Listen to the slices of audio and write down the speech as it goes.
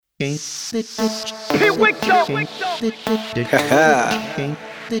Here we go.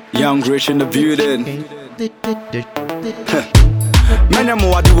 Young Rich in the building. Menye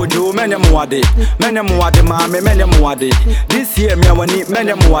Muade would do, Menye Muade, Menye Muade, mama, Menye Muade. This year, me, I want it,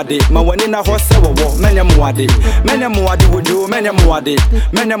 Menye Muade, my one in a horse, Menye Muade. Menye Muade would do, Menye Muade,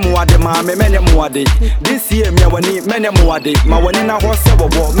 Menye Muade, mama, Menye Muade. This year, me, I want it, Menye Muade, my one in a horse,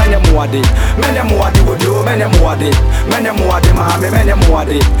 Menye Muade. Menye Muade would do, Menye Muade, Menye Muade, mama, Menye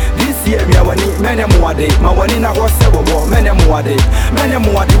Muade. This year, me, I want it, Menye Muade, my one in a horse, Menye Muade. Menye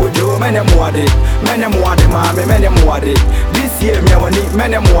Muade would do, Menye Muade, Menye Muade, mama, Menye Muade. This year, me, I want it,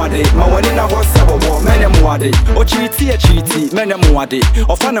 Menye Muade, my one in a horse, Menye Muade. O cheaty, Menye Muade.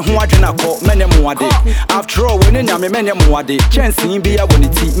 Or fan who I didn't call Menye Muade. After all, when I'm Menye Muade, chancing be a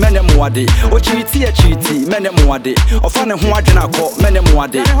bonity, Menye Muade. O cheaty, Menye Muade. Or fan who I didn't call Menye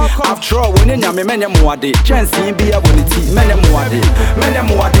Muade. After all, when I'm Menye Muade, chancing be a bonity, Menye Muade. Menye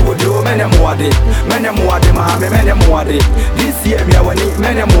Muade would do, Menye Muade. Menye Muade, mama, Menye Muade. This year, me, I want it,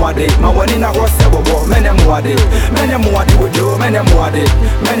 Menye Muade, my one in a horse, Menye Muade. Menye Muade would do, Menye Muade.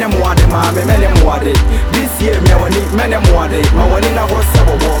 Menye Muade, mama, Menye Muade. This year, me, I want it, Menye Muade, my one in a horse,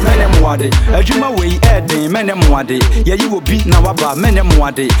 Menye Muade. A Juma way, Eddie, Menye Muade. Yeah, you will beat now about Menye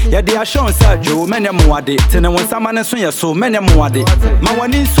Muade. Yeah, they are showing Sergio, Menye Muade. Tell them when someone is so Menye Muade. My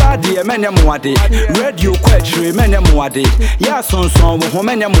one in Swadi, Menye Muade. Radio Quetry, Menye Muade. Yeah, son,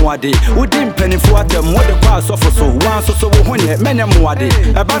 Menye Muade. We didn't penny for them, what the pass of so once or so when you Menye Muade.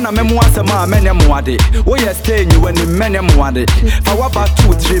 A banner memoirs, Menye Muade. We are staying you when you Menye Muade. For about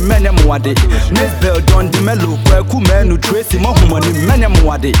 2-3 Menye Muade. Miss Bell Don de Melo, where Kumenu Tracy Mohumani, Menye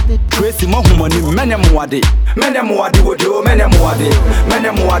Muade. Tracy Mohumani, Menye Muade. Menye Muade would do, Menye Muade.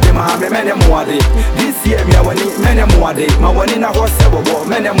 Menye Muade, mama, Menye Muade. This year, me, I want it, Menye Muade. My one in a horse,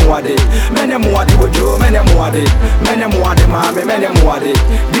 Menye Muade. Menye Muade would do, Menye Muade. Menye Muade, mama, Menye Muade.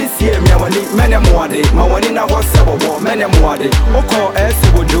 This year, me, I want it, Menye Muade. My one in a horse, Menye Muade. Oko S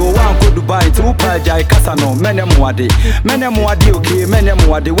would do, one could Dubai to Pajai Casano, Menye Muade. Menye Muade, okay, Menye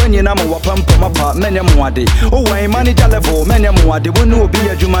Muade. When you know what pump up, Menye Muade. Oh, why manager level, Menye Muade. When you be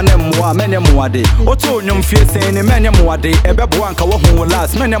a Jumane Mua, Menye Muade. Oto Num Fear saying, Menye Muade. Ebe Buanka, who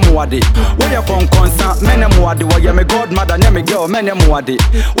last, Menye Muade. Where you come constant, Menye Muade. Why you me godmother, Neme girl, Menye Muade.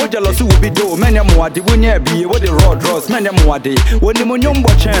 What your loss will be do, Menye Muade. When you be, what the road draws, Menye Muade. When the Munyum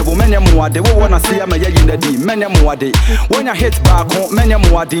Bochambo, Menye Muade. We wanna see a Maya in the D, Menye Muade. When you hit back home, Menye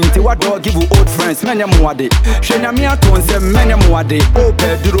Muade. Into what dog give you old friends, Menye Muade. Shenamia Tons, Menye Muade. Oh,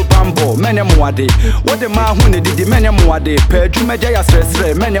 Pedro Bambo, Menye Muade. What the man who did the Menye Muade. Pedro Majaya stress,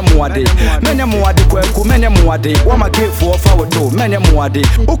 Menye Muade. Menye Muade, Kwaku, Menye Muade. What my cake for forward to Menye Muade.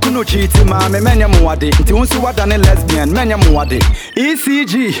 Okuno cheat, Mamma, Menye Muade. Until what done a lesbian, Menye Muade.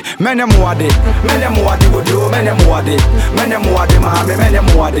 ECG, Menye Muade. Menye Muade would do, Menye Muade. Menye Muade, Mamma, Menye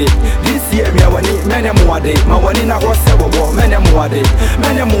Muade. This year, me, I want it, Menye Muade. My one in a horse, Menye Muade.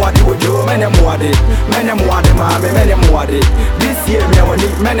 Menye Muade would do, Menye Muade. Menye Muade, Mamma, Menye Muade. This year, me, I want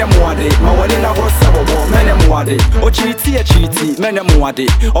it, Menye Muade. My one in a horse, Menye Muade. O cheaty, Menye Muade.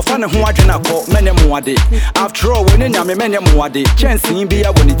 Or fan who I didn't call Menye Muade. After all, when I'm Menye Muade, chancing be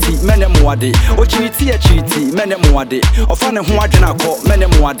a bonity, Menye Muade. O cheaty, Menye Muade. Or fan who I didn't call Menye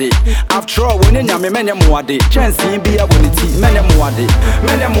Muade. After all, when I'm Menye Muade, chancing be a bonity, Menye Muade.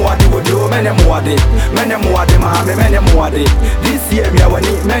 Menye Muade would do, Menye Muade. Menye Muade, mama, Menye Muade. This year, me, I want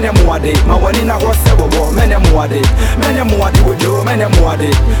it, Menye Muade. My one in a horse, Menye Muade. Menye Muade would do, Menye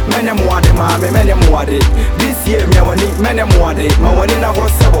Muade. Menye Muade, mama, Menye Muade. This year, me, I want it, Menye Muade. My one in a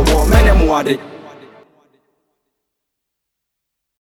horse, Menye Muade.